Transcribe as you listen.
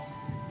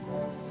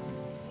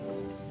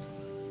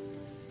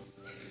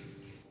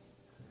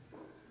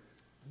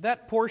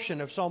That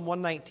portion of Psalm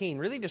 119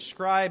 really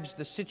describes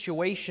the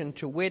situation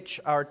to which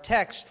our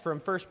text from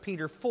 1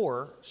 Peter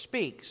 4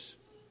 speaks.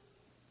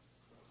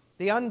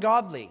 The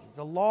ungodly,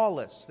 the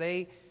lawless,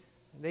 they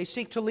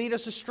seek to lead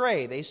us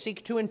astray. They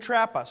seek to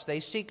entrap us.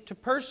 They seek to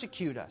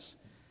persecute us.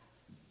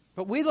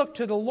 But we look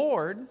to the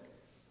Lord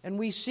and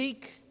we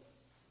seek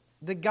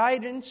the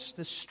guidance,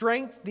 the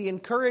strength, the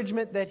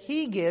encouragement that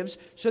He gives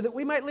so that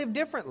we might live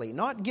differently,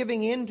 not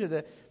giving in to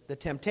the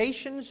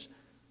temptations,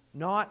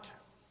 not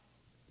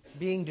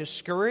being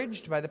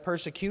discouraged by the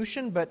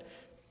persecution, but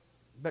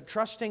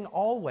trusting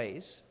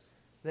always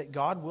that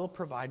God will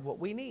provide what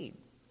we need.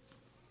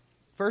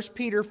 1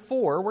 Peter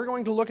 4, we're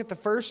going to look at the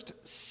first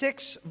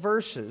 6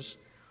 verses,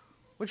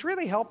 which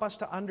really help us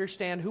to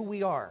understand who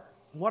we are,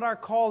 what our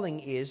calling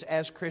is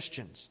as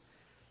Christians.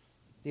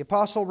 The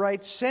apostle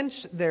writes,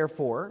 "Since,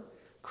 therefore,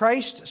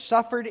 Christ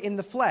suffered in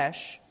the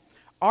flesh,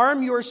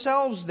 arm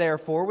yourselves,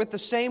 therefore, with the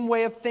same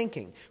way of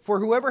thinking. For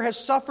whoever has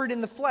suffered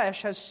in the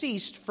flesh has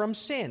ceased from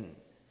sin,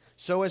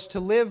 so as to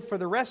live for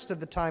the rest of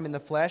the time in the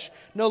flesh,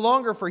 no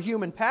longer for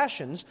human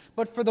passions,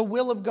 but for the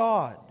will of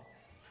God.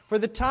 For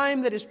the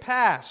time that is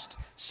past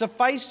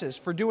suffices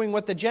for doing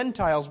what the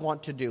Gentiles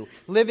want to do,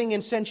 living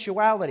in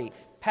sensuality,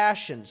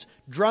 passions,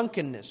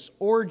 drunkenness,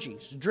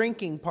 orgies,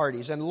 drinking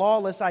parties, and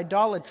lawless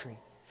idolatry.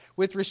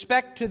 With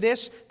respect to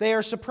this, they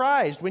are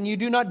surprised when you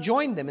do not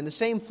join them in the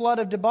same flood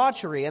of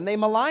debauchery, and they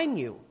malign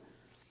you.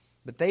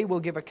 But they will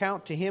give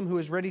account to Him who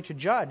is ready to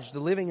judge the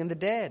living and the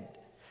dead.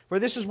 For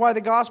this is why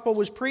the gospel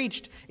was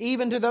preached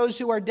even to those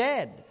who are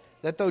dead,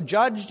 that though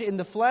judged in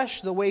the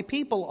flesh the way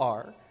people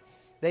are,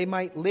 they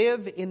might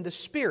live in the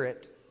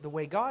Spirit the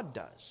way God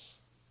does."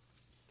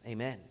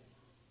 Amen.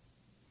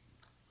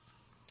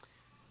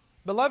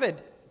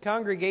 Beloved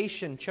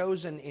congregation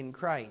chosen in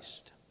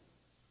Christ,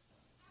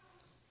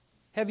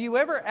 have you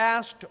ever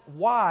asked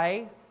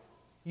why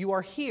you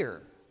are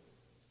here?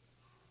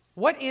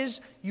 What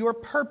is your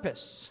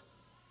purpose?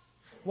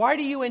 Why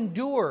do you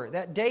endure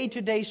that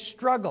day-to-day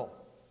struggle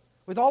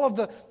with all of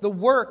the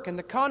work and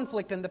the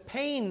conflict and the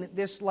pain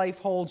this life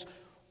holds?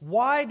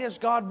 Why does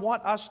God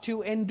want us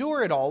to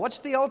endure it all?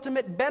 What's the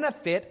ultimate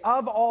benefit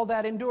of all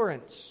that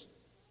endurance?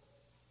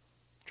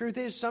 Truth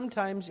is,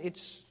 sometimes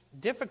it's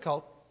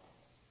difficult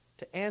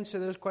to answer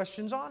those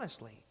questions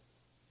honestly.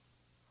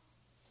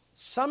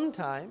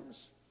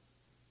 Sometimes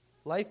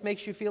life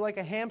makes you feel like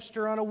a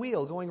hamster on a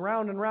wheel, going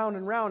round and round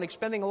and round,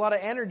 expending a lot of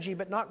energy,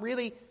 but not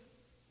really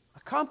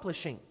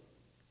accomplishing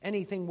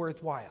anything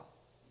worthwhile.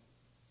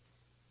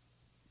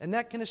 And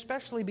that can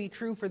especially be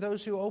true for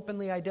those who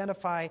openly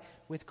identify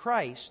with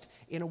Christ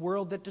in a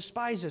world that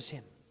despises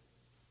Him.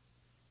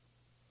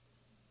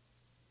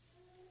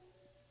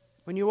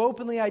 When you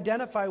openly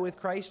identify with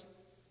Christ,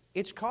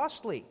 it's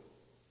costly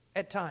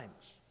at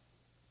times.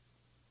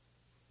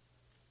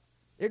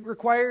 It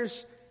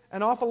requires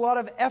an awful lot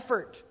of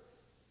effort,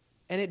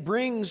 and it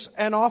brings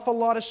an awful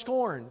lot of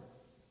scorn.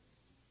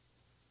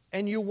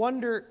 And you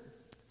wonder,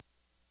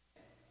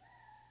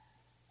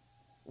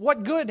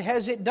 what good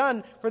has it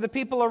done for the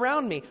people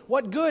around me?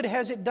 What good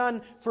has it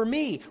done for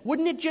me?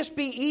 Wouldn't it just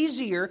be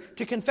easier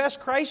to confess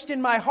Christ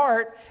in my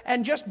heart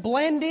and just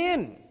blend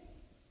in?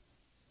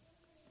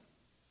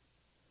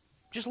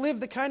 Just live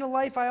the kind of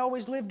life I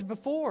always lived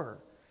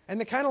before,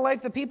 and the kind of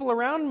life the people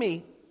around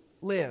me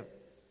live.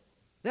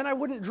 Then I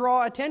wouldn't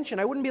draw attention.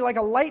 I wouldn't be like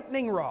a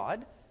lightning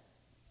rod.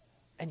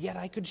 And yet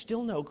I could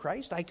still know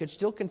Christ. I could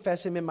still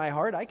confess Him in my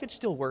heart. I could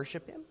still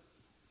worship Him.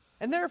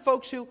 And there are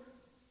folks who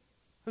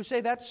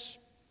say that's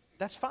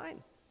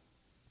fine.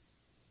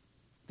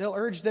 They'll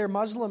urge their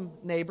Muslim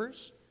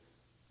neighbors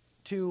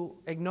to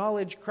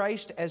acknowledge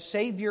Christ as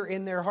Savior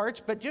in their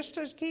hearts, but just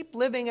to keep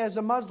living as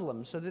a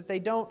Muslim so that they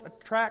don't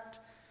attract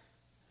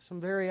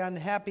some very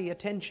unhappy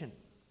attention.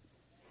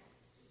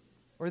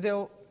 Or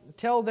they'll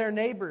tell their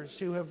neighbors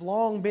who have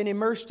long been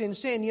immersed in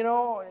sin,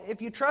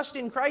 if you trust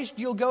in Christ,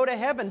 you'll go to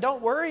heaven.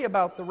 Don't worry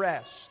about the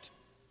rest.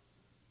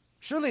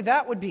 Surely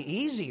that would be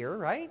easier,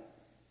 right?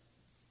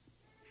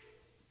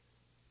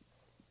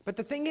 But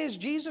the thing is,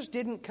 Jesus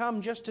didn't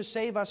come just to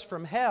save us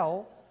from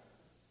hell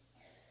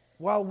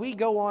while we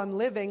go on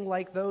living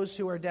like those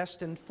who are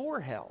destined for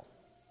hell.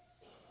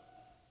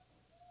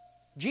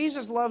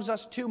 Jesus loves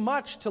us too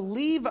much to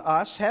leave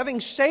us, having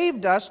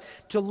saved us,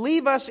 to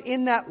leave us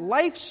in that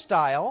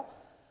lifestyle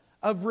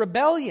of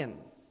rebellion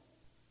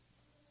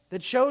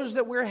that shows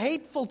that we're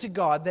hateful to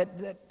God,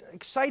 that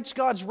excites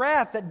God's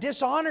wrath, that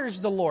dishonors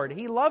the Lord.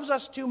 He loves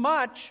us too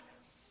much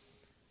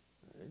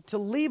to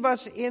leave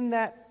us in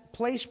that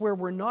place where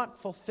we're not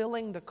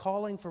fulfilling the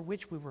calling for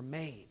which we were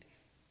made.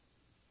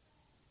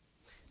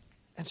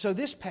 And so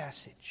this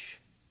passage,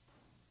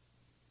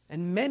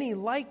 and many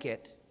like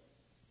it,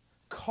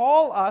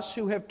 call us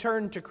who have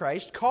turned to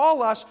Christ,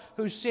 call us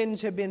whose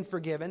sins have been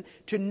forgiven,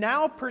 to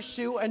now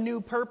pursue a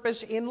new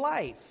purpose in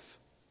life.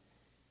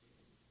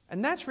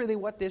 And that's really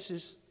what this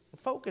is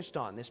focused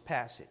on, this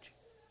passage.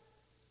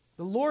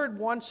 The Lord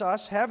wants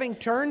us, having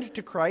turned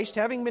to Christ,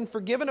 having been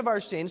forgiven of our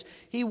sins,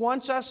 He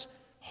wants us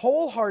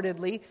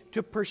wholeheartedly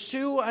to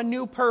pursue a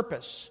new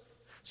purpose,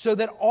 so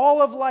that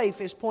all of life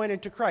is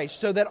pointed to Christ,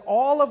 so that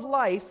all of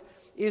life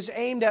is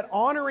aimed at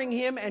honoring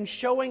Him and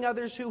showing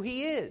others who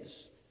He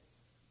is.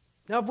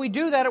 Now, if we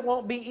do that, it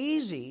won't be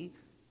easy,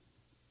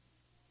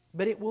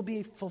 but it will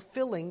be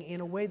fulfilling in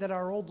a way that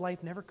our old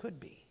life never could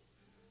be.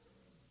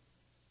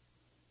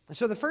 And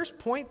so the first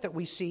point that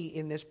we see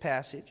in this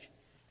passage,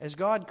 as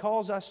God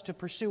calls us to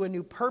pursue a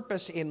new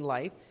purpose in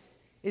life,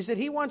 is that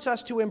He wants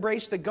us to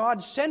embrace the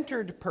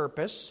God-centered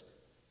purpose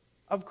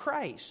of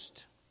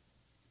Christ.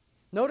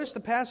 Notice the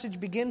passage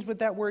begins with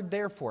that word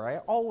therefore. I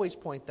always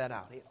point that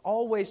out. It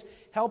always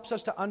helps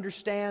us to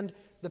understand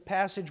the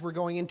passage we're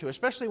going into,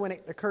 especially when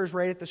it occurs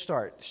right at the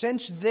start.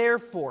 Since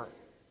therefore.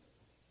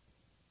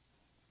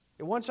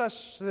 It wants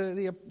us,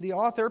 the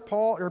author,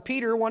 Paul or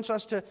Peter, wants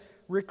us to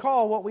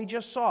recall what we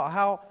just saw,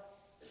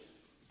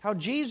 how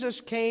Jesus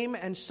came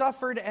and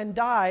suffered and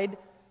died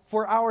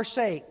for our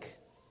sake,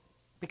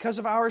 because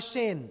of our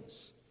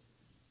sins.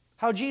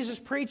 How Jesus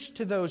preached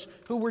to those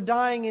who were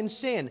dying in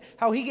sin.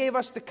 How He gave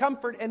us the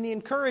comfort and the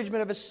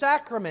encouragement of a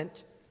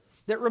sacrament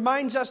that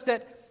reminds us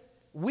that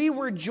we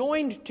were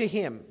joined to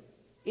Him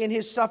in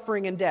His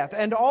suffering and death,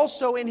 and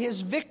also in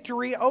His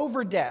victory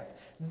over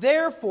death.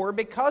 Therefore,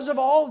 because of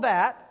all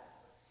that,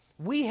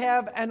 we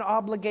have an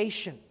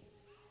obligation.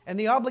 And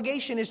the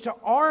obligation is to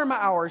arm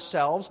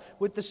ourselves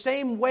with the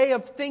same way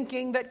of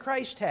thinking that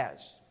Christ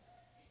has.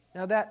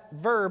 Now that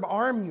verb,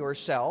 arm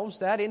yourselves,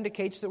 that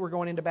indicates that we're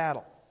going into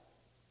battle.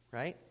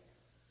 Right?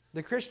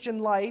 The Christian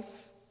life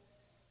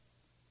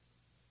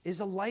is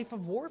a life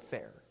of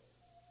warfare.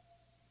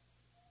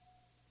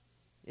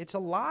 It's a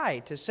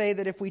lie to say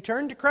that if we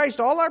turn to Christ,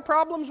 all our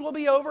problems will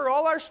be over,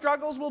 all our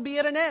struggles will be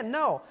at an end.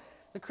 No.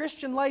 The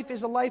Christian life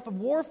is a life of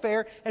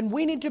warfare, and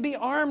we need to be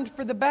armed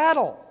for the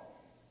battle.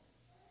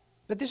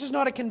 But this is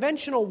not a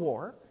conventional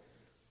war.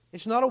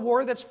 It's not a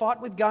war that's fought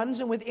with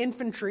guns and with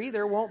infantry.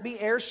 There won't be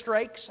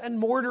airstrikes and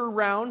mortar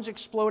rounds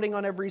exploding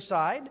on every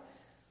side.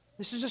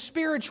 This is a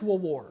spiritual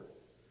war,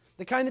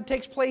 the kind that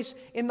takes place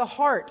in the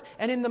heart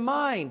and in the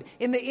mind,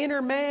 in the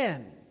inner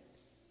man.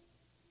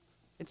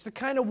 It's the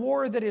kind of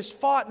war that is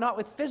fought not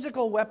with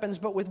physical weapons,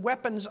 but with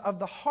weapons of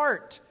the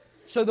heart.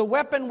 So the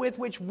weapon with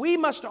which we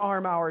must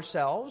arm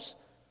ourselves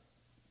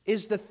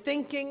is the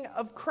thinking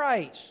of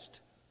Christ.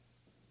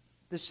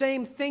 The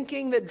same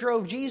thinking that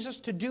drove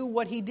Jesus to do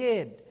what He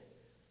did.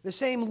 The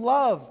same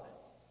love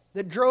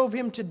that drove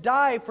Him to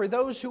die for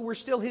those who were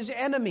still His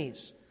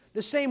enemies.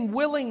 The same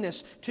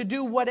willingness to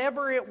do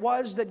whatever it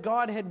was that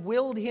God had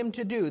willed Him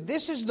to do.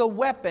 This is the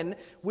weapon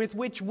with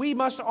which we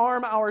must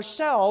arm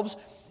ourselves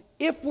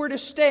if we're to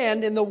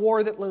stand in the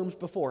war that looms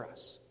before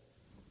us.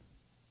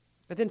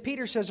 But then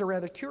Peter says a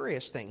rather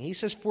curious thing. He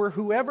says, for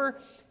whoever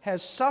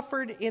has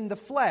suffered in the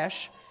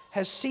flesh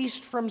has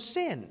ceased from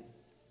sin.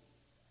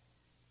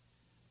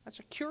 That's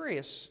a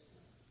curious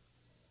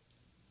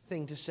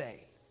thing to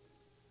say.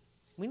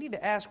 We need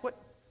to ask, what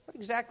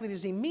exactly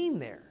does he mean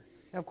there?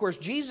 Now, of course,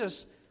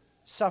 Jesus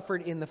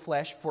suffered in the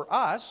flesh for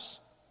us.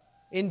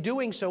 In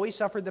doing so, He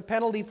suffered the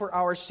penalty for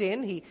our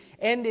sin. He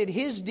ended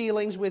His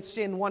dealings with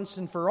sin once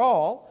and for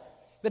all.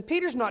 But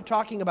Peter's not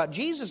talking about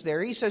Jesus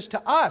there. He says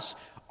to us,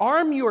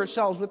 arm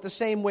yourselves with the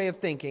same way of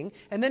thinking.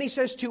 And then He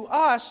says to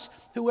us,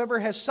 whoever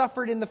has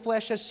suffered in the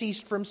flesh has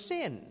ceased from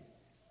sin.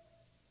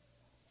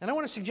 And I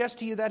want to suggest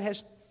to you that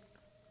has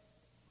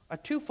a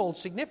twofold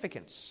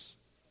significance.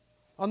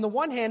 On the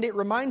one hand, it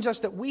reminds us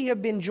that we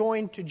have been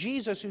joined to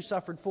Jesus who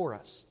suffered for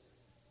us.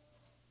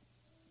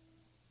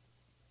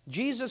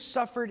 Jesus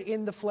suffered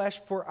in the flesh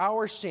for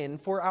our sin,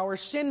 for our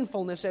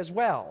sinfulness as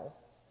well.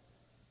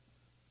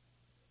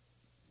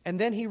 And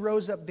then He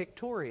rose up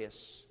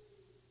victorious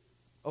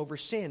over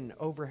sin,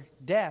 over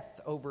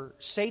death, over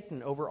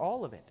Satan, over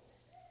all of it.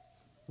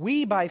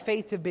 We, by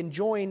faith, have been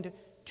joined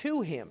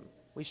to Him.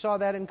 We saw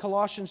that in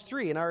Colossians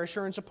 3 in our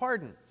assurance of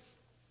pardon.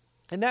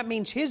 And that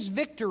means His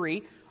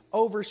victory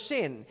over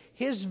sin,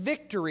 His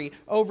victory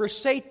over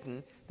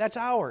Satan, that's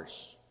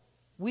ours.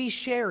 We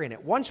share in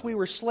it. Once we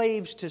were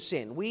slaves to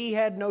sin. We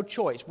had no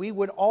choice. We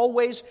would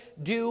always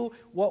do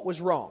what was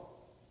wrong.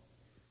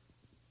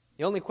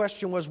 The only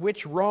question was,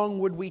 which wrong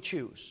would we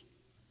choose?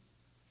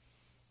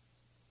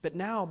 But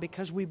now,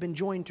 because we've been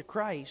joined to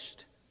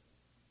Christ,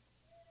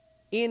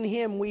 in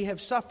Him we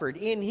have suffered.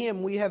 In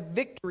Him we have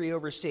victory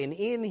over sin.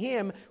 In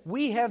Him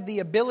we have the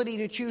ability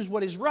to choose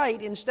what is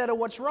right instead of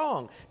what's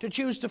wrong. To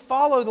choose to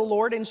follow the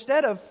Lord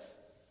instead of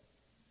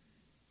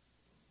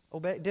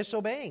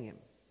disobeying Him,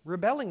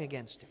 rebelling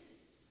against Him.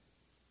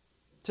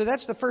 So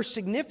that's the first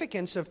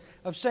significance of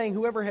saying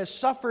whoever has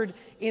suffered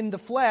in the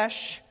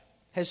flesh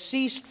has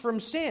ceased from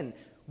sin.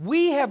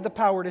 We have the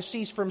power to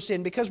cease from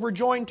sin because we're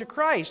joined to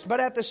Christ. But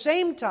at the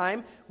same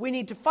time, we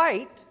need to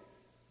fight.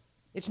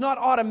 It's not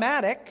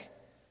automatic.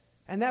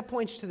 And that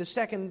points to the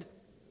second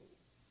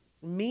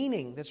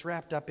meaning that's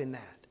wrapped up in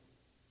that.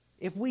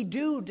 If we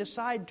do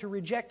decide to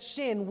reject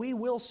sin, we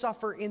will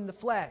suffer in the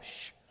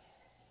flesh.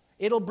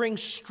 It'll bring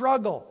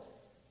struggle,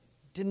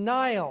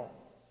 denial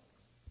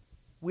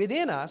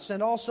within us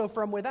and also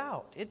from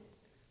without.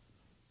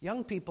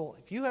 Young people,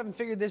 if you haven't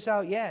figured this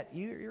out yet,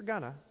 you're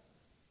gonna.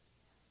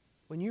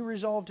 when you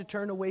resolve to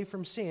turn away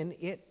from sin,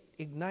 it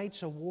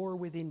ignites a war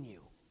within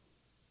you.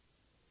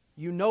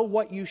 You know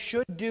what you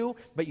should do,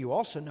 but you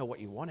also know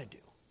what you want to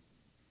do.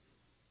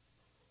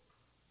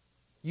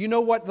 You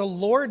know what the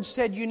Lord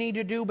said you need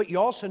to do, but you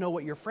also know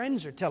what your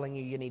friends are telling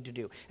you need to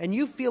do. And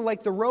you feel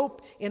like the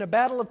rope in a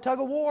battle of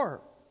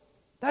tug-of-war.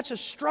 That's a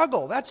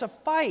struggle. That's a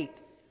fight.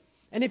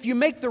 And if you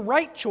make the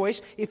right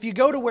choice, if you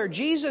go to where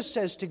Jesus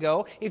says to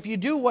go, if you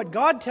do what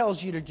God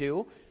tells you to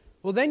do,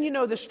 well, then you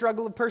know the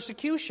struggle of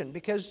persecution,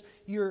 because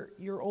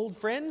your old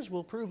friends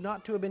will prove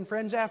not to have been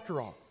friends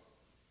after all.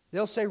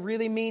 They'll say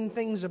really mean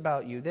things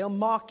about you. They'll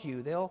mock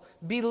you. They'll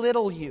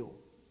belittle you.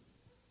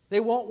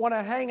 They won't want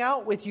to hang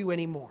out with you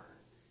anymore.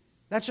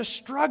 That's a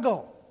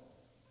struggle.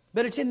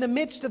 But it's in the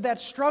midst of that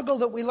struggle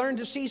that we learn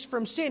to cease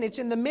from sin. It's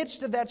in the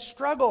midst of that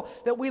struggle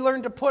that we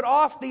learn to put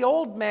off the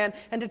old man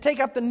and to take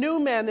up the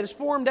new man that is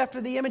formed after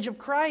the image of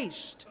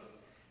Christ.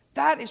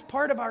 That is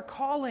part of our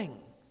calling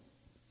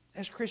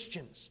as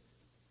Christians.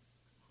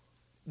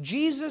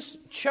 Jesus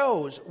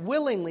chose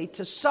willingly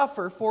to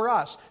suffer for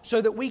us so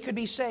that we could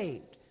be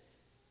saved.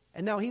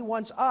 And now He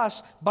wants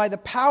us, by the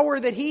power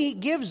that He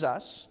gives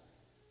us,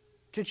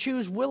 to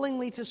choose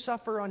willingly to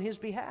suffer on His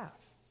behalf.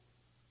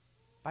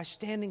 By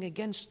standing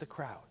against the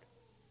crowd.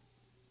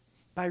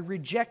 By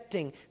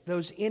rejecting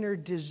those inner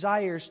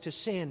desires to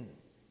sin.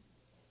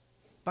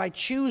 By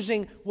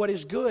choosing what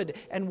is good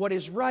and what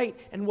is right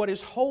and what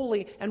is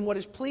holy and what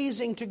is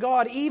pleasing to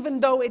God, even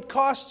though it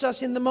costs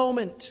us in the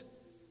moment.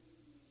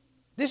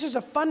 This is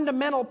a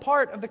fundamental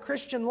part of the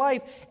Christian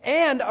life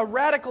and a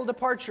radical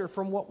departure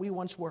from what we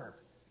once were.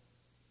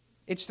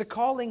 It's the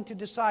calling to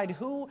decide,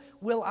 who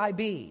will I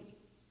be?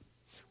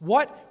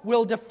 What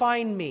will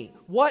define me?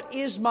 What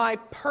is my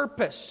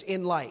purpose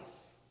in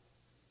life?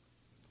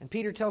 And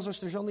Peter tells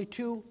us there's only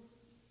two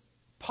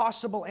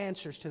possible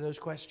answers to those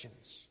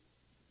questions.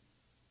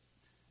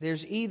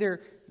 There's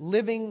either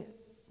living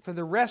for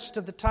the rest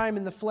of the time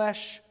in the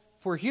flesh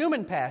for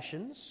human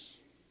passions,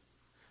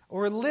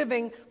 or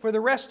living for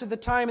the rest of the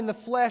time in the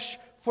flesh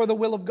for the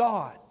will of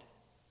God.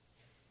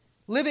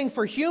 Living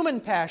for human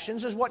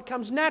passions is what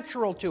comes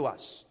natural to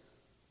us.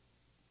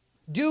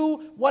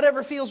 Do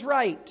whatever feels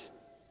right.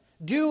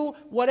 Do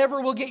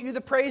whatever will get you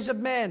the praise of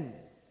men.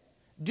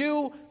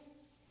 Do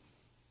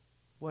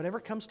whatever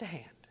comes to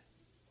hand.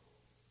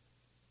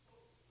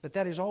 But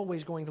that is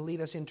always going to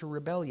lead us into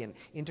rebellion,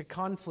 into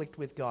conflict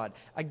with God,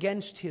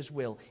 against His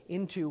will,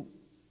 into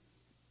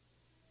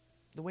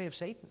the way of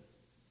Satan.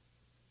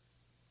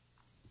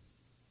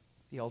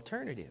 The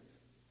alternative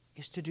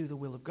is to do the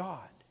will of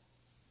God.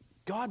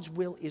 God's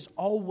will is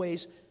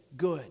always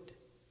good.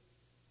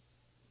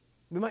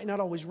 We might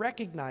not always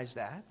recognize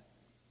that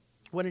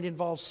when it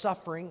involves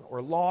suffering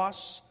or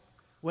loss,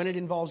 when it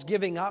involves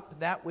giving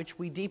up that which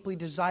we deeply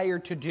desire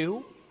to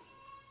do.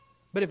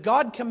 But if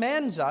God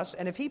commands us,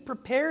 and if He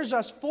prepares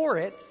us for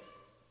it,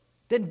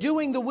 then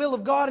doing the will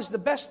of God is the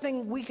best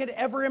thing we could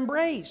ever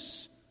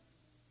embrace.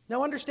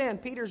 Now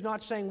understand, Peter's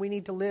not saying we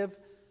need to live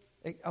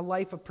a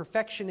life of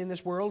perfection in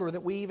this world, or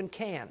that we even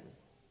can.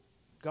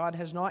 God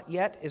has not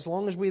yet, as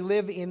long as we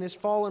live in this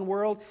fallen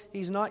world,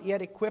 He's not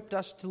yet equipped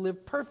us to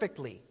live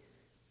perfectly.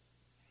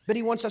 But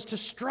He wants us to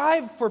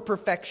strive for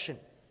perfection.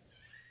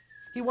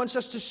 He wants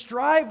us to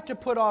strive to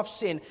put off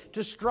sin,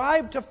 to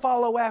strive to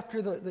follow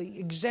after the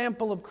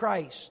example of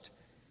Christ.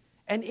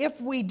 And if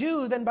we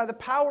do, then by the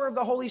power of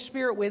the Holy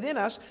Spirit within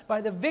us,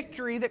 by the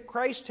victory that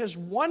Christ has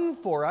won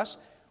for us,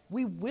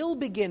 we will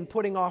begin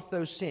putting off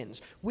those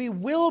sins. We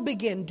will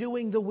begin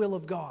doing the will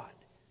of God.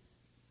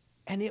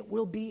 And it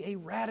will be a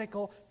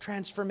radical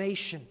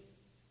transformation.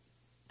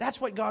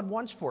 That's what God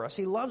wants for us.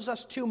 He loves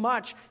us too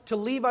much to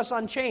leave us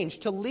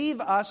unchanged, to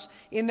leave us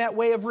in that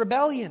way of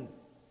rebellion.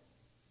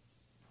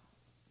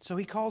 So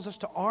He calls us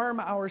to arm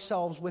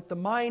ourselves with the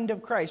mind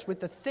of Christ,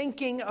 with the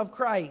thinking of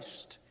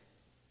Christ,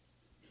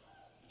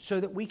 so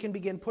that we can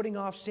begin putting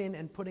off sin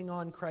and putting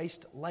on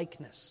Christ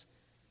likeness.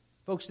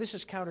 Folks, this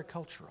is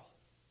countercultural.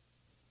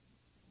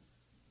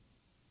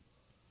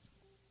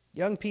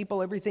 Young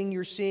people, everything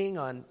you're seeing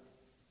on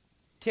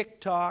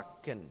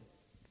TikTok and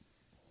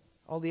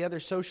all the other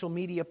social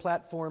media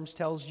platforms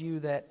tells you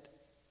that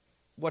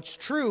what's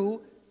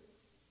true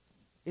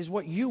is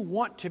what you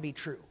want to be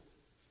true.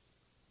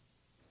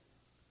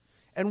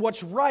 And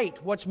what's right,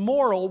 what's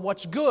moral,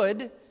 what's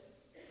good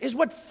is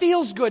what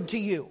feels good to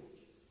you.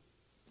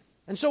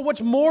 And so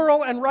what's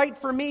moral and right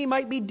for me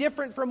might be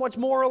different from what's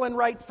moral and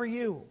right for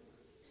you.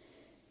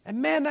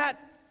 And man, that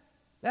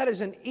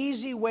is an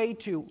easy way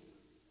to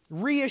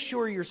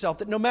reassure yourself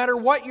that no matter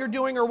what you're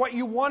doing or what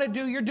you want to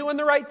do, you're doing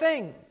the right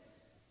thing.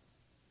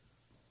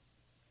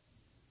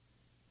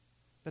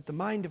 But the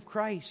mind of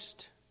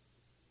Christ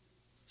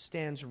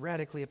stands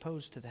radically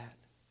opposed to that.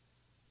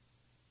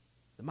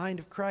 The mind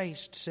of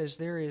Christ says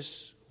there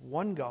is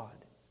one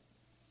God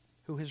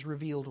who has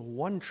revealed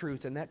one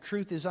truth, and that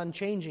truth is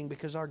unchanging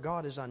because our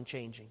God is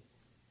unchanging.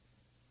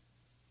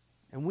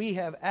 And we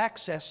have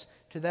access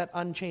to that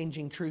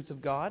unchanging truth of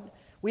God.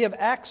 We have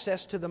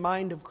access to the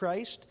mind of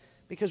Christ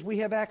because we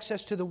have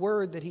access to the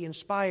Word that He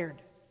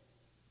inspired.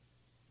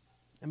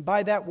 And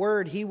by that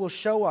word, He will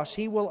show us,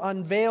 He will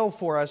unveil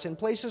for us in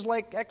places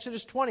like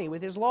Exodus 20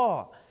 with His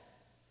law,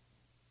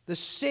 the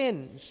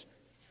sins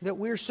that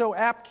we're so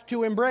apt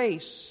to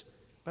embrace,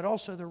 but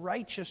also the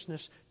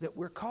righteousness that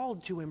we're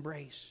called to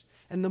embrace.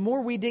 And the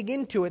more we dig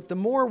into it, the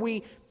more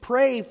we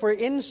pray for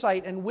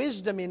insight and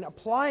wisdom in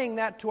applying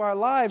that to our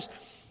lives,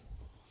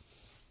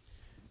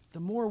 the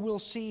more we'll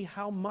see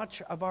how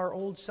much of our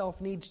old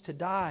self needs to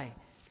die,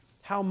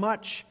 how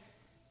much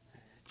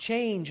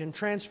change and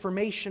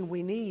transformation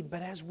we need.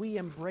 But as we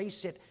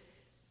embrace it,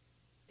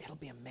 it'll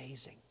be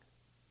amazing.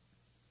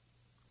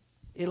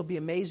 It'll be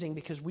amazing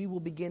because we will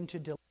begin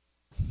to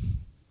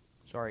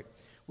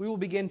we will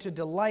begin to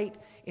delight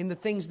in the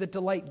things that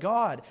delight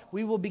God.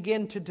 We will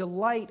begin to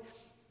delight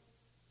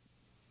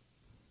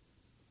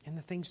in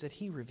the things that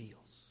He reveals.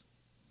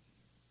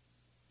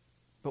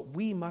 But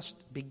we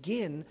must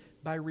begin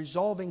by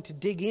resolving to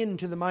dig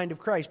into the mind of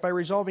Christ, by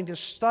resolving to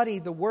study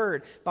the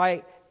Word,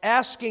 by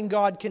asking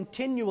God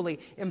continually,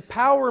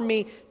 empower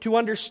me to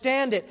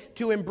understand it,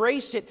 to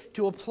embrace it,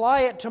 to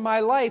apply it to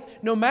my life,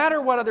 no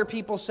matter what other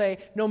people say,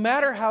 no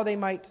matter how they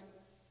might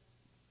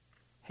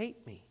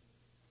hate me.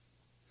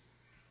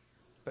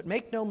 But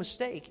make no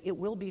mistake, it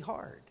will be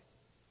hard.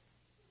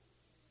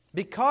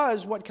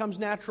 Because what comes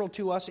natural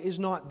to us is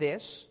not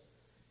this,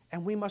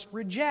 and we must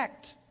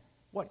reject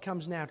what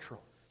comes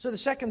natural. So the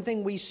second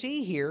thing we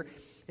see here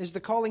is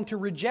the calling to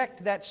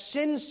reject that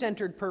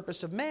sin-centered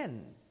purpose of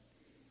men.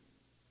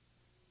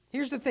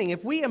 Here's the thing,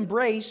 if we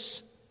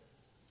embrace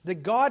the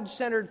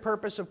God-centered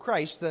purpose of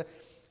Christ,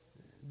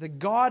 the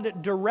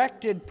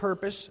God-directed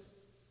purpose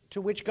to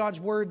which God's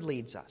Word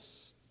leads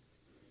us,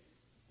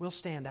 we'll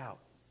stand out.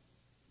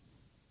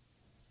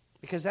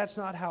 Because that's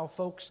not how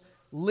folks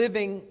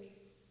living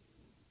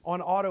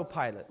on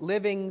autopilot,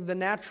 living the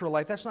natural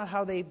life, that's not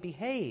how they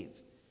behave.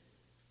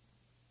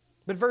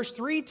 But verse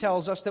 3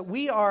 tells us that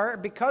we are,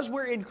 because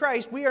we're in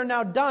Christ, we are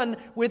now done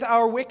with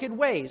our wicked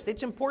ways.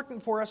 It's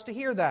important for us to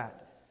hear that.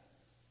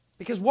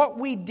 Because what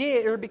we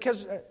did,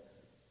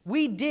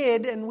 we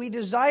did and we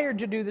desired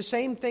to do the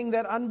same thing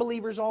that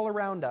unbelievers all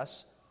around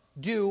us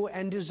do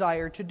and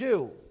desire to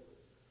do.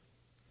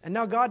 And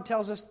now God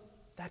tells us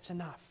that's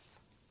enough.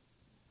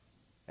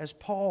 As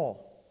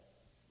Paul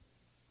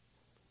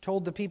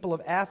told the people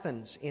of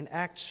Athens in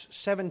Acts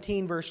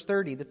 17 verse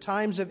 30, the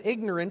times of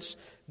ignorance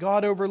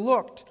God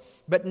overlooked,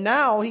 but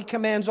now He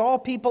commands all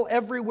people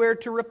everywhere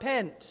to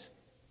repent.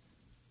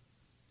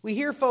 We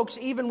hear folks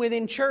even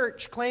within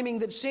church claiming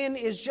that sin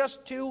is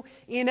just too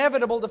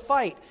inevitable to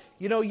fight.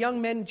 You know,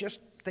 young men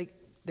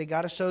they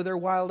got to sow their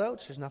wild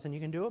oats. There's nothing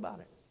you can do about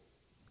it.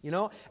 You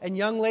know, and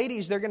young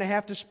ladies, they're going to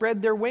have to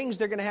spread their wings.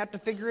 They're going to have to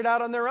figure it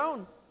out on their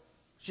own.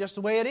 It's just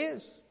the way it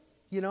is,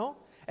 you know.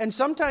 And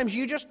sometimes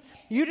you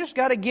just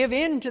got to give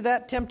in to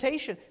that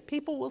temptation.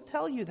 People will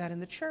tell you that in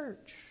the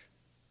church.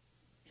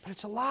 But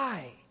it's a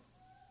lie.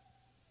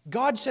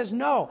 God says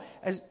no.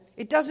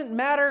 It doesn't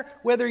matter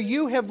whether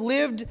you have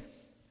lived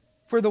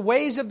for the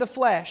ways of the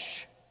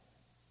flesh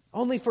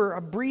only for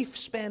a brief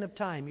span of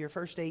time, your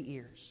first 8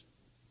 years.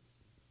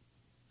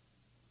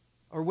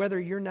 Or whether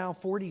you're now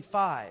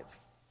 45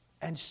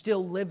 and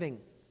still living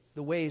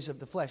the ways of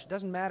the flesh. It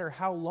doesn't matter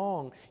how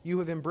long you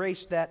have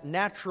embraced that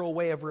natural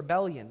way of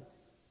rebellion.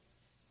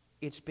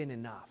 It's been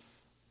enough.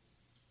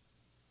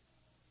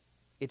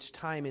 Its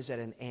time is at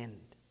an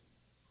end.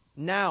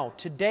 Now,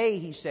 today,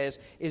 he says,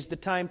 is the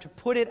time to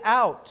put it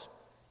out,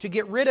 to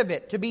get rid of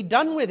it, to be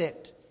done with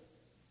it.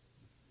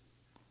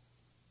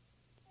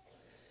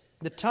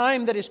 The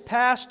time that is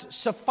past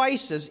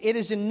suffices. It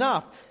is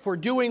enough for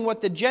doing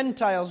what the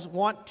Gentiles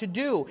want to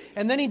do.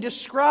 And then he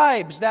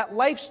describes that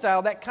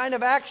lifestyle, that kind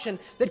of action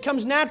that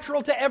comes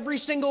natural to every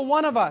single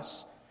one of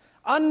us.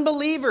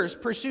 Unbelievers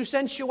pursue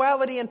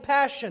sensuality and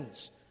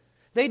passions.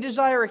 They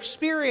desire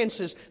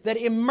experiences that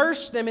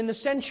immerse them in the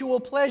sensual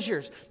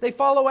pleasures. They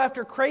follow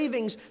after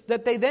cravings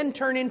that they then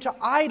turn into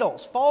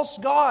idols, false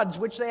gods,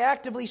 which they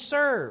actively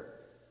serve.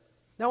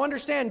 Now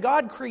understand,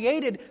 God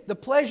created the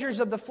pleasures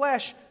of the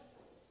flesh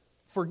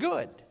for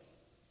good,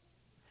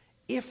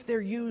 if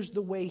they're used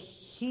the way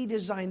He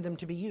designed them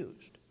to be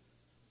used.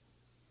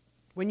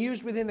 When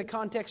used within the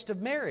context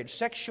of marriage,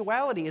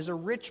 sexuality is a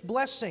rich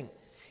blessing.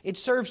 It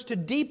serves to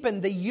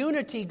deepen the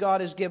unity God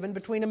has given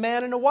between a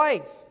man and a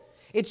wife.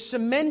 It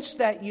cements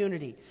that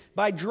unity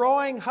by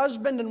drawing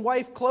husband and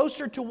wife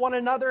closer to one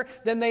another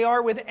than they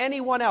are with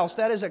anyone else.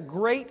 That is a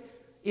great,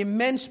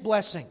 immense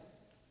blessing.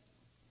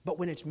 But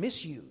when it's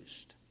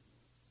misused,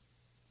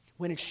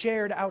 when it's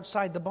shared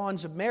outside the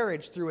bonds of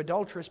marriage through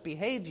adulterous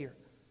behavior,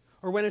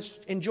 or when it's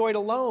enjoyed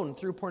alone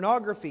through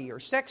pornography or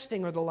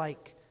sexting or the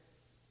like,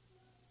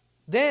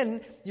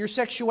 then your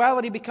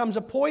sexuality becomes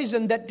a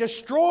poison that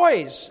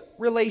destroys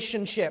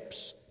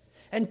relationships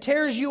and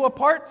tears you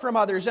apart from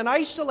others and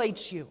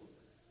isolates you.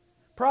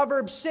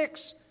 Proverbs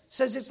 6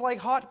 says it's like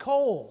hot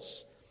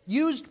coals.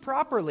 Used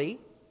properly,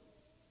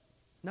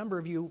 a number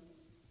of you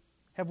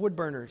have wood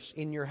burners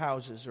in your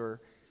houses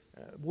or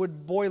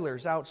wood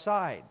boilers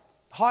outside.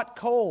 Hot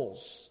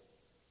coals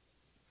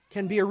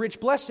can be a rich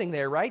blessing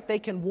there, right? They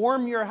can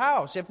warm your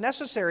house. If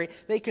necessary,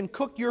 they can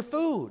cook your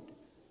food.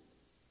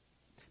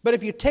 But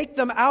if you take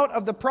them out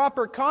of the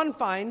proper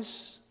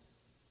confines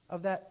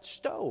of that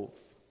stove,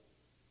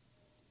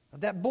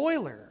 of that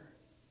boiler,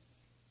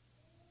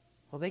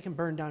 well, they can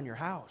burn down your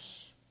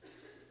house.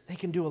 They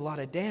can do a lot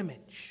of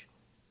damage.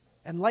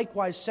 And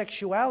likewise,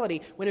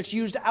 sexuality, when it's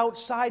used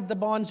outside the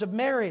bonds of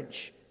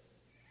marriage,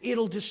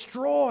 it'll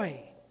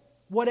destroy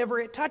whatever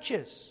it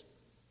touches.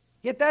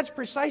 Yet that's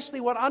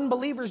precisely what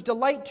unbelievers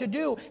delight to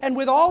do, and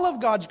with all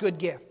of God's good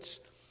gifts.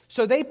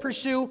 So they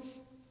pursue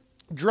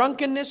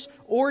drunkenness,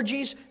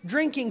 orgies,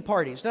 drinking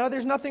parties. Now,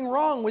 there's nothing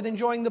wrong with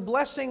enjoying the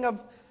blessing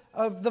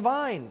of the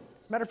vine.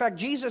 Matter of fact,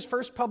 Jesus'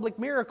 first public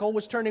miracle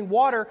was turning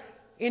water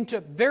into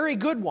very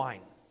good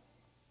wine.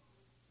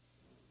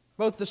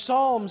 Both the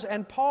Psalms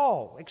and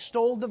Paul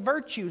extolled the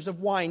virtues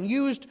of wine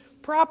used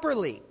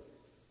properly.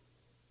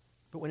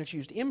 But when it's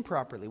used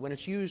improperly, when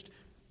it's used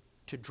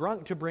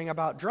to bring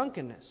about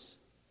drunkenness,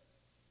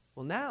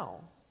 well,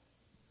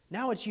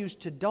 now it's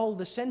used to dull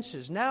the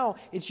senses. Now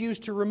it's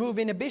used to remove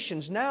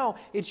inhibitions. Now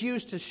it's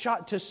used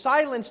to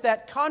silence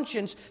that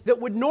conscience that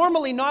would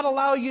normally not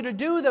allow you to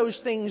do those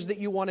things that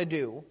you want to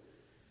do.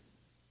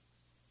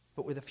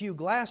 But with a few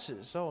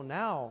glasses,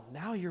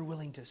 now you're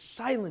willing to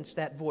silence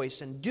that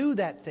voice and do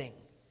that thing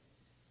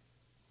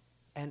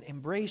and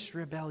embrace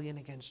rebellion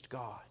against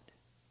God.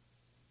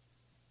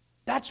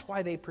 That's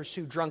why they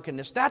pursue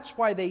drunkenness. That's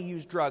why they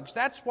use drugs.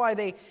 That's why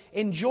they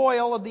enjoy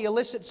all of the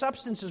illicit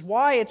substances.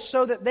 Why? It's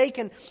so that they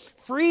can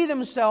free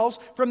themselves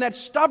from that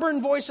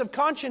stubborn voice of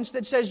conscience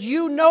that says,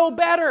 you know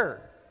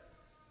better.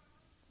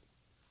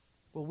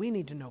 Well, we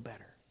need to know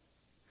better.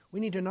 We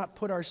need to not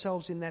put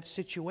ourselves in that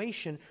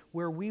situation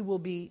where we will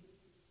be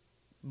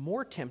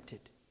more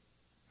tempted,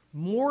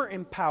 more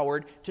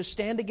empowered to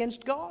stand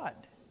against God.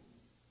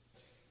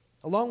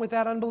 Along with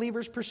that,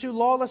 unbelievers pursue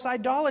lawless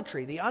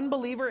idolatry. The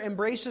unbeliever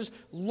embraces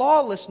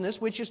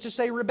lawlessness, which is to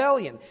say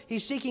rebellion.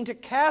 He's seeking to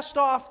cast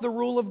off the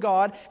rule of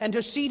God and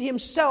to seat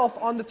himself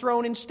on the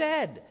throne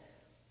instead.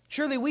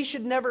 Surely we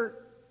should never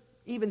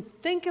even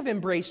think of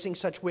embracing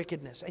such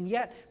wickedness. And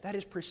yet, that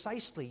is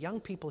precisely,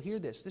 young people hear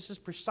this, this is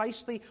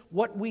precisely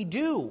what we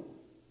do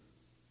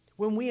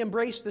when we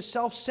embrace the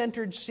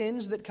self-centered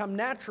sins that come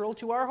natural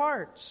to our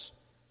hearts.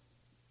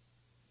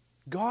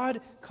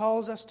 God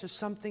calls us to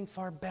something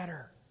far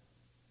better.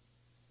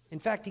 In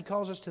fact, He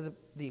calls us to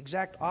the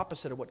exact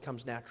opposite of what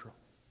comes natural.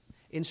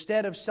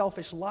 Instead of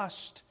selfish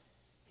lust,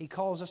 He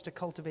calls us to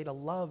cultivate a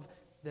love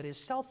that is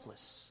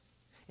selfless.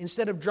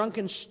 Instead of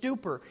drunken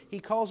stupor, He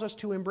calls us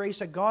to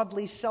embrace a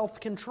godly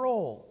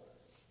self-control.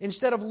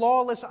 Instead of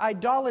lawless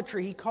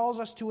idolatry, He calls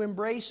us to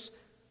embrace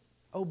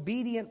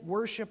obedient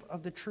worship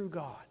of the true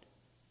God.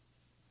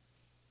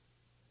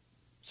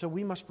 So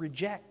we must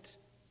reject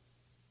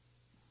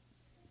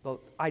the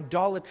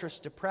idolatrous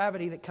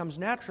depravity that comes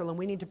natural, and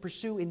we need to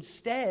pursue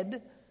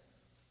instead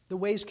the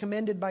ways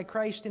commended by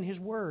Christ in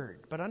His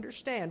Word. But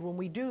understand, when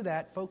we do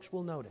that, folks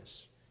will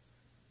notice.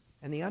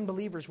 And the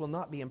unbelievers will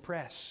not be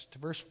impressed.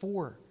 Verse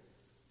 4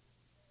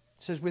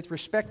 says, with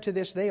respect to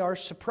this, they are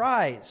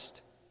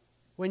surprised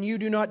when you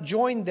do not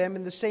join them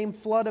in the same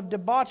flood of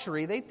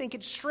debauchery. They think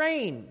it's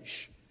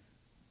strange,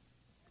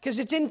 because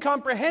it's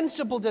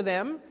incomprehensible to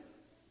them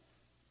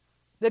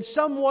that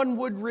someone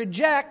would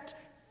reject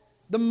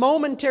the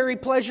momentary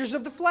pleasures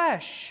of the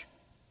flesh.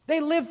 They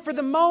live for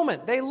the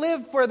moment. They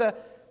live for the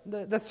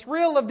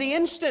thrill of the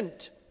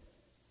instant.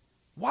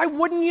 Why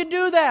wouldn't you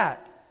do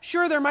that?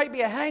 Sure, there might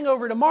be a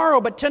hangover tomorrow,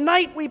 but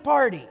tonight we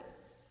party.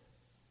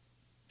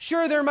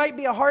 Sure, there might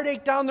be a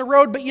heartache down the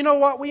road, but you know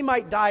what? We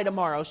might die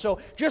tomorrow.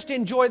 So just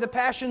enjoy the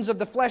passions of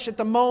the flesh at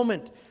the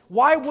moment.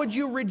 Why would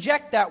you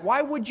reject that?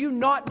 Why would you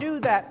not do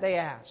that, they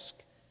ask.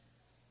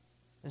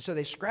 And so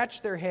they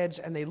scratch their heads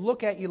and they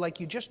look at you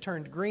like you just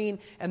turned green.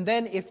 And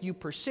then if you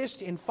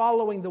persist in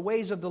following the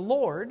ways of the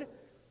Lord,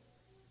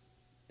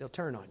 they'll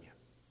turn on you.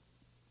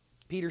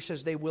 Peter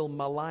says they will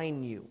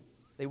malign you.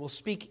 They will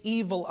speak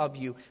evil of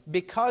you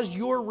because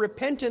your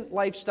repentant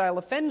lifestyle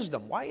offends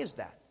them. Why is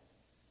that?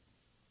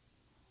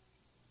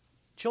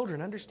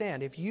 Children,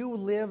 understand, if you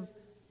live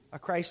a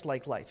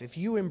Christ-like life, if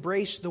you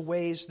embrace the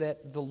ways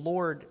that the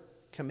Lord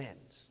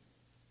commends,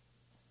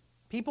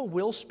 people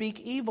will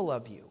speak evil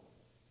of you.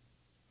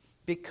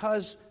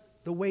 Because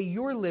the way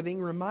you're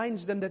living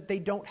reminds them that they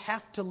don't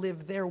have to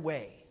live their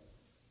way.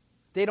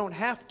 They don't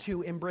have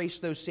to embrace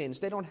those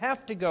sins. They don't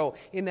have to go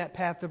in that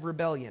path of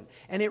rebellion.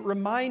 And it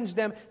reminds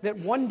them that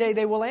one day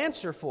they will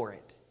answer for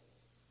it.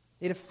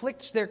 It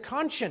afflicts their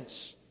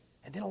conscience,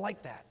 and they don't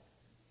like that.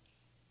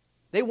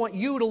 They want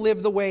you to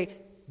live the way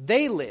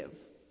they live,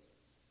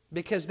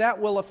 because that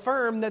will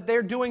affirm that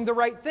they're doing the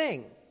right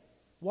thing.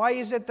 Why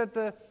is it that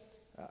the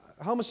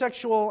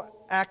homosexual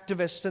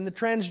activists and the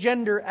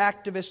transgender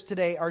activists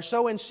today are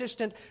so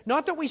insistent,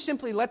 not that we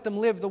simply let them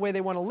live the way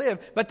they want to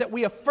live, but that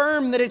we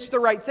affirm that it's the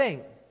right thing?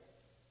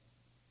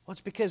 Well,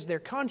 it's because their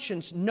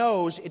conscience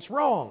knows it's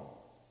wrong.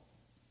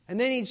 And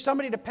they need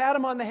somebody to pat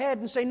them on the head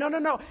and say,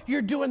 no,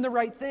 you're doing the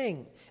right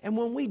thing. And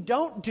when we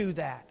don't do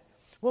that,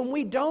 when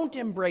we don't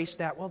embrace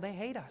that, well, they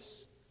hate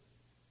us.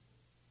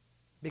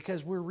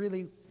 because we're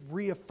really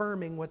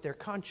reaffirming what their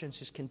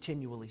conscience is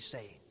continually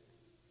saying.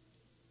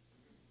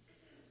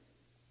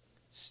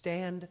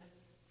 Stand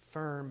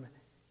firm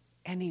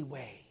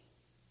anyway.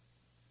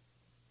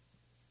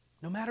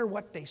 No matter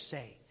what they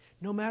say,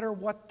 no matter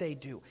what they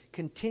do,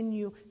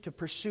 continue to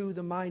pursue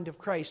the mind of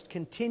Christ.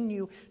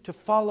 Continue to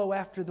follow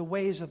after the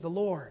ways of the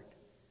Lord.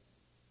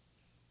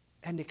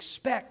 And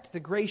expect the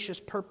gracious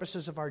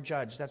purposes of our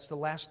judge. That's the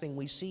last thing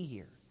we see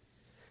here.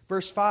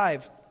 Verse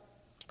 5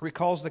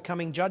 recalls the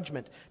coming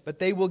judgment. But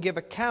they will give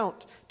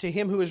account to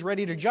him who is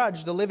ready to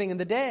judge the living and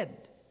the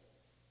dead.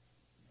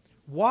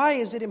 Why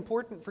is it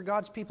important for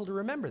God's people to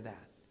remember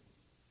that?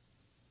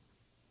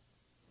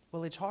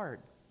 Well, it's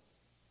hard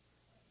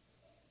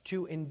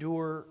to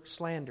endure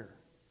slander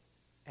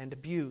and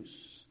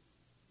abuse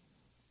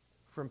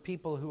from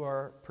people who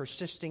are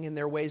persisting in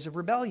their ways of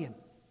rebellion.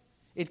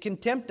 It can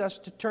tempt us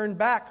to turn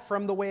back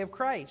from the way of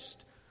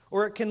Christ,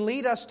 or it can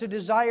lead us to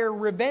desire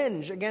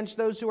revenge against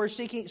those who are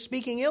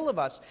speaking ill of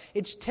us.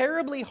 It's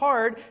terribly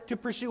hard to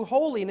pursue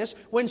holiness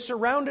when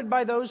surrounded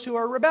by those who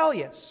are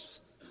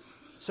rebellious.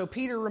 So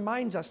Peter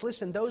reminds us,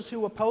 listen, those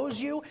who oppose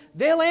you,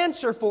 they'll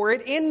answer for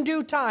it in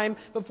due time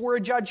before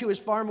a judge who is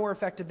far more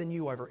effective than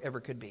you ever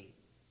could be.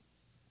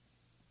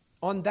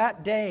 On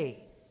that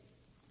day,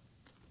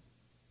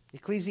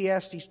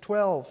 Ecclesiastes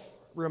 12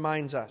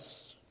 reminds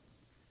us,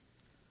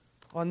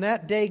 on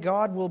that day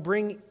God will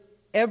bring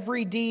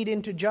every deed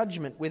into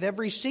judgment with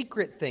every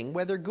secret thing,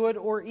 whether good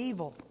or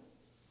evil.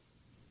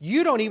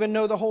 You don't even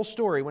know the whole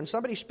story. When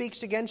somebody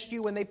speaks against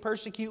you, when they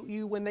persecute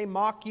you, when they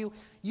mock you,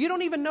 you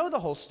don't even know the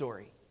whole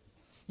story.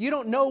 You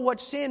don't know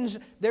what sins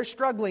they're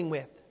struggling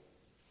with.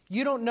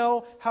 You don't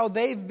know how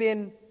they've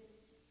been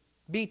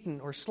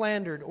beaten or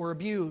slandered or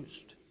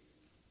abused.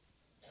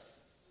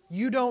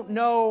 You don't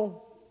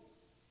know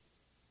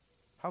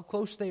how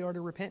close they are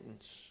to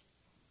repentance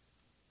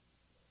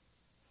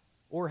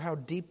or how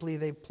deeply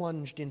they've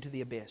plunged into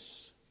the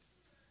abyss.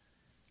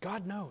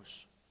 God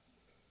knows.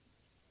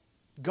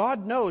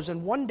 God knows,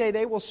 and one day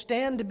they will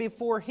stand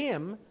before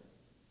Him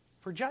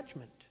for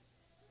judgment.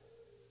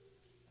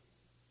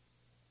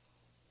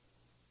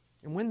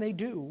 And when they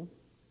do,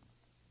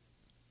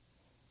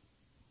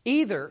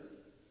 either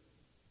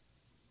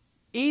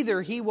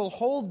He will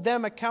hold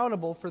them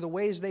accountable for the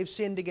ways they've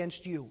sinned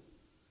against you,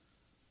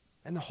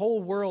 and the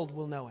whole world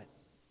will know it,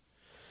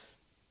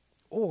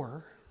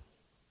 or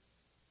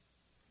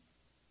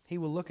He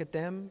will look at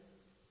them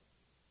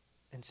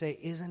and say,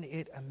 isn't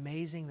it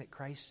amazing that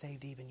Christ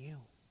saved even you?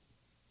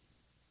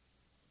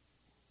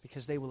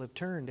 Because they will have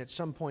turned at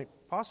some point,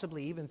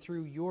 possibly even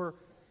through your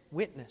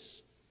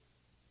witness,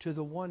 to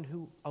the one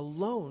who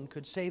alone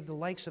could save the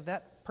likes of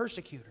that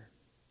persecutor.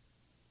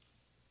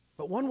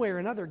 But one way or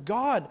another,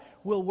 God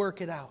will work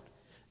it out.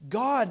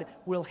 God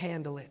will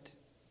handle it.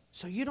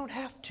 So you don't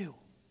have to.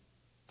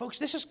 Folks,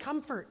 this is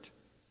comfort.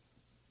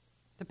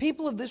 The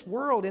people of this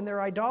world, in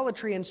their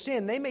idolatry and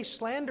sin, they may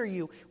slander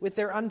you with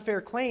their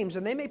unfair claims,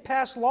 and they may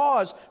pass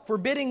laws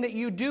forbidding that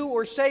you do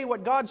or say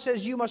what God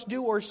says you must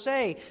do or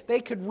say. They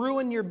could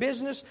ruin your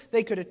business.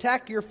 They could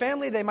attack your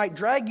family. They might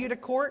drag you to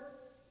court.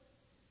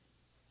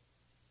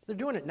 They're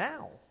doing it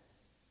now.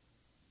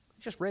 I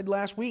just read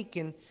last week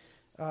in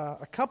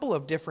a couple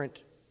of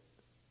different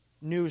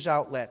news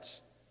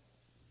outlets.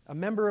 A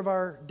member of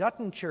our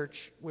Dutton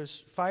church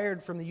was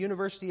fired from the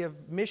University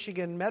of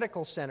Michigan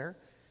Medical Center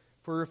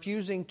for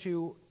refusing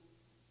to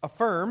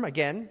affirm,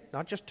 again,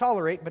 not just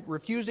tolerate, but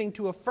refusing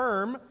to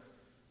affirm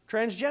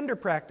transgender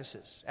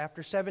practices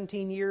after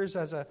 17 years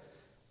as a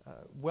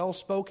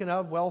well-spoken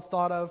of,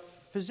 well-thought of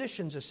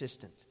physician's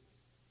assistant.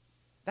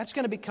 That's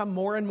going to become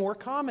more and more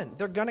common.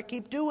 They're going to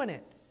keep doing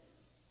it.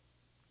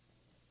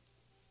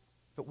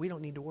 But we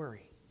don't need to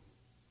worry.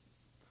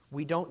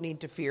 We don't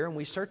need to fear, and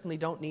we certainly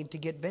don't need to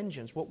get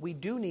vengeance. What we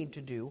do need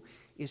to do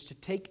is to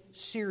take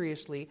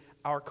seriously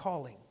our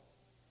calling.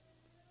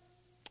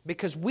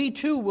 Because we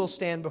too will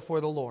stand before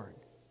the Lord,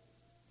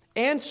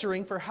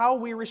 answering for how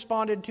we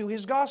responded to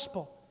His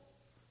gospel.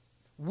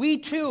 We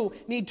too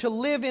need to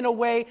live in a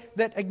way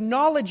that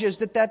acknowledges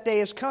that that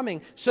day is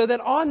coming, so that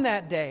on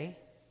that day,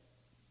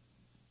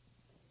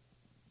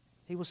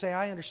 He will say,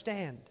 I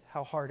understand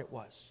how hard it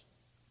was.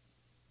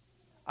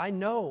 I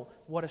know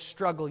what a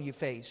struggle you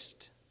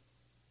faced,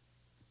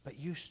 but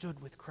you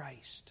stood with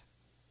Christ.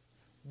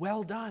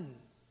 Well done,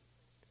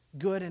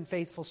 good and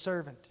faithful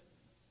servant.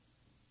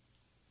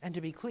 And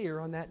to be clear,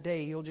 on that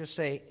day, you'll just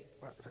say,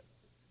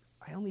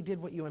 I only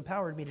did what you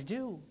empowered me to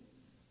do.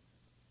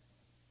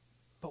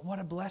 But what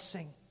a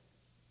blessing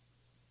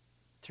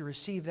to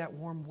receive that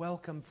warm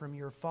welcome from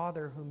your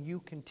Father whom you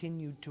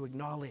continued to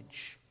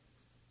acknowledge.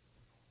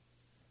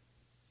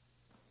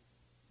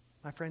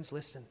 My friends,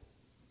 listen.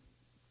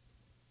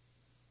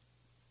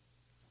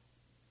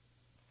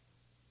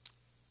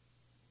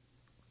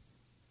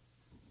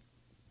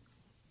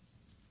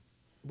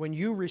 When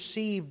you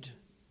received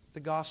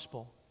the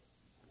gospel,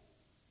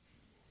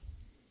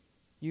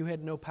 you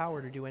had no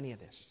power to do any of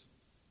this.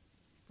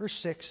 Verse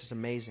 6 is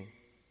amazing.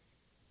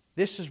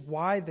 This is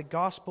why the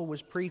gospel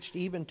was preached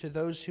even to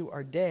those who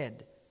are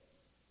dead,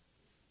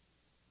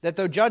 That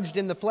though judged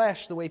in the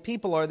flesh the way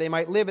people are, they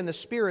might live in the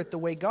Spirit the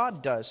way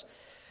God does.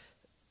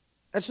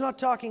 That's not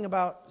talking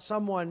about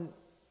someone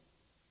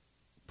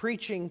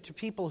preaching to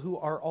people who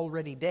are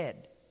already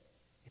dead.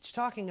 It's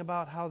talking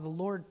about how the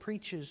Lord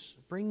preaches,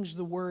 brings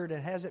the word,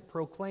 and has it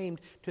proclaimed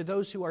to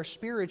those who are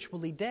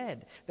spiritually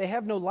dead. They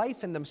have no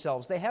life in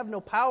themselves. They have no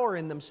power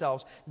in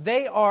themselves.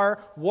 They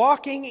are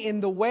walking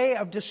in the way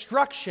of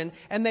destruction,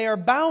 and they are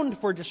bound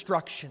for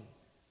destruction.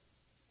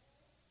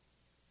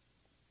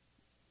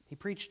 He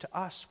preached to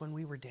us when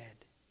we were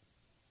dead,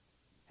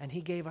 and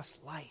He gave us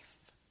life,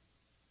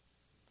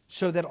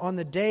 so that on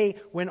the day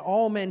when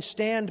all men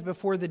stand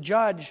before the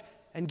judge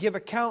and give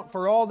account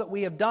for all that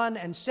we have done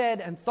and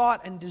said and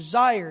thought and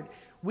desired,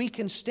 we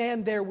can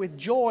stand there with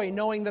joy,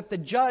 knowing that the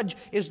judge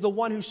is the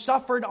one who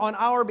suffered on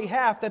our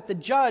behalf, that the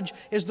judge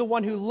is the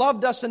one who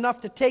loved us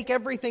enough to take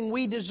everything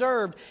we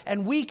deserved,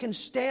 and we can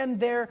stand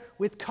there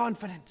with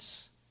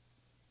confidence.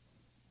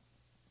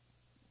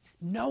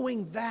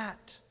 Knowing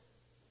that,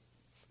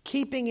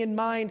 keeping in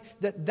mind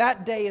that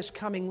that day is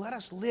coming, let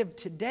us live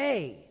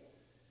today.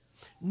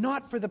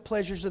 Not for the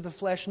pleasures of the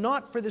flesh,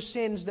 not for the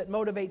sins that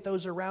motivate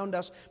those around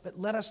us, but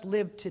let us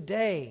live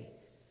today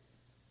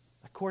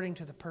according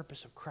to the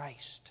purpose of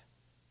Christ.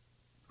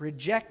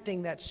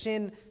 Rejecting that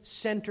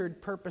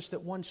sin-centered purpose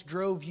that once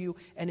drove you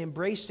and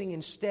embracing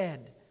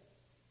instead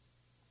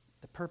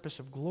the purpose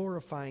of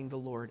glorifying the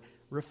Lord,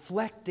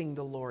 reflecting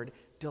the Lord,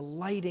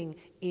 delighting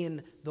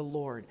in the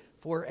Lord.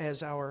 For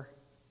as our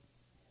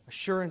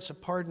assurance of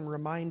pardon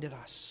reminded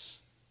us,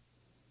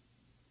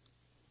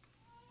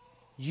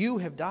 you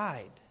have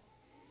died,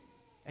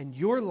 and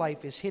your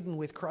life is hidden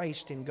with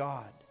Christ in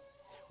God.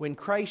 When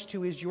Christ,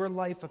 who is your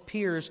life,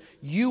 appears,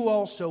 you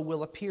also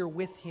will appear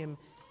with Him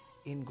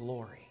in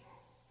glory.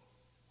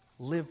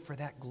 Live for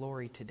that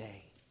glory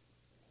today.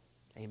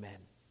 Amen.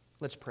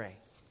 Let's pray.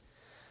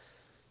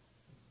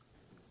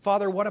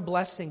 Father, what a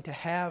blessing to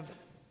have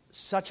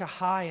such a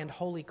high and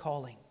holy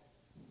calling.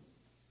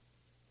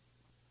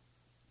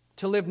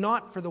 To live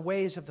not for the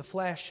ways of the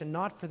flesh and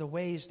not for the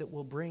ways that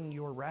will bring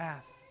your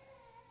wrath,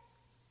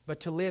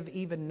 but to live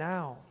even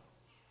now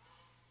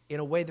in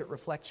a way that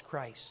reflects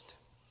Christ.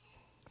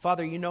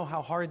 Father, you know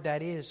how hard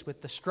that is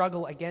with the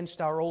struggle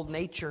against our old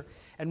nature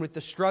and with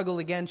the struggle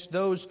against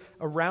those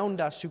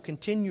around us who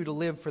continue to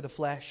live for the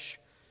flesh.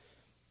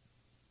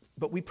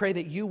 But we pray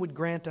that you would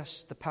grant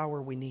us the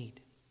power we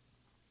need,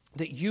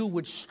 that you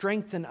would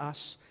strengthen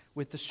us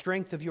with the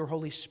strength of your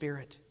Holy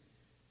Spirit,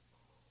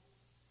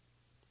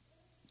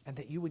 and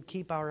that you would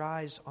keep our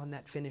eyes on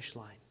that finish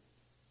line.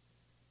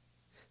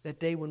 That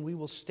day when we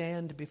will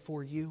stand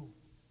before you,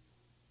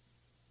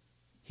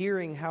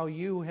 hearing how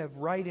you have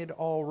righted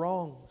all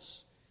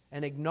wrongs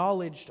and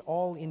acknowledged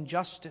all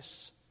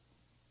injustice,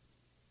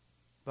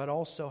 but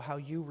also how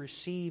you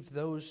receive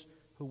those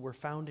who were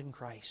found in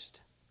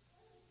Christ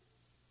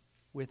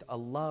with a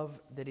love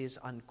that is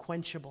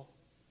unquenchable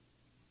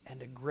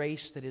and a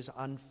grace that is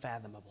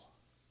unfathomable.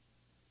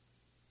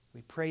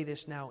 We pray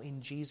this now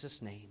in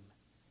Jesus' name.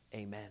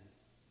 Amen.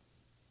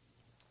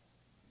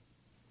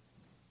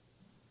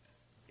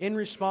 In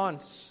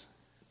response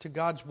to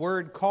God's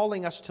word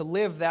calling us to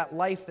live that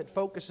life that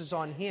focuses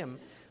on Him,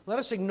 let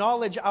us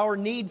acknowledge our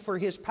need for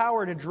His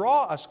power to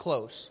draw us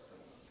close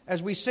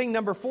as we sing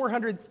number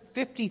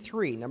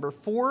 453. Number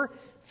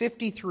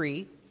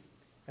 453,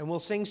 and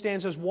we'll sing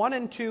stanzas 1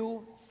 and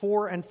 2,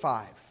 4 and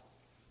 5.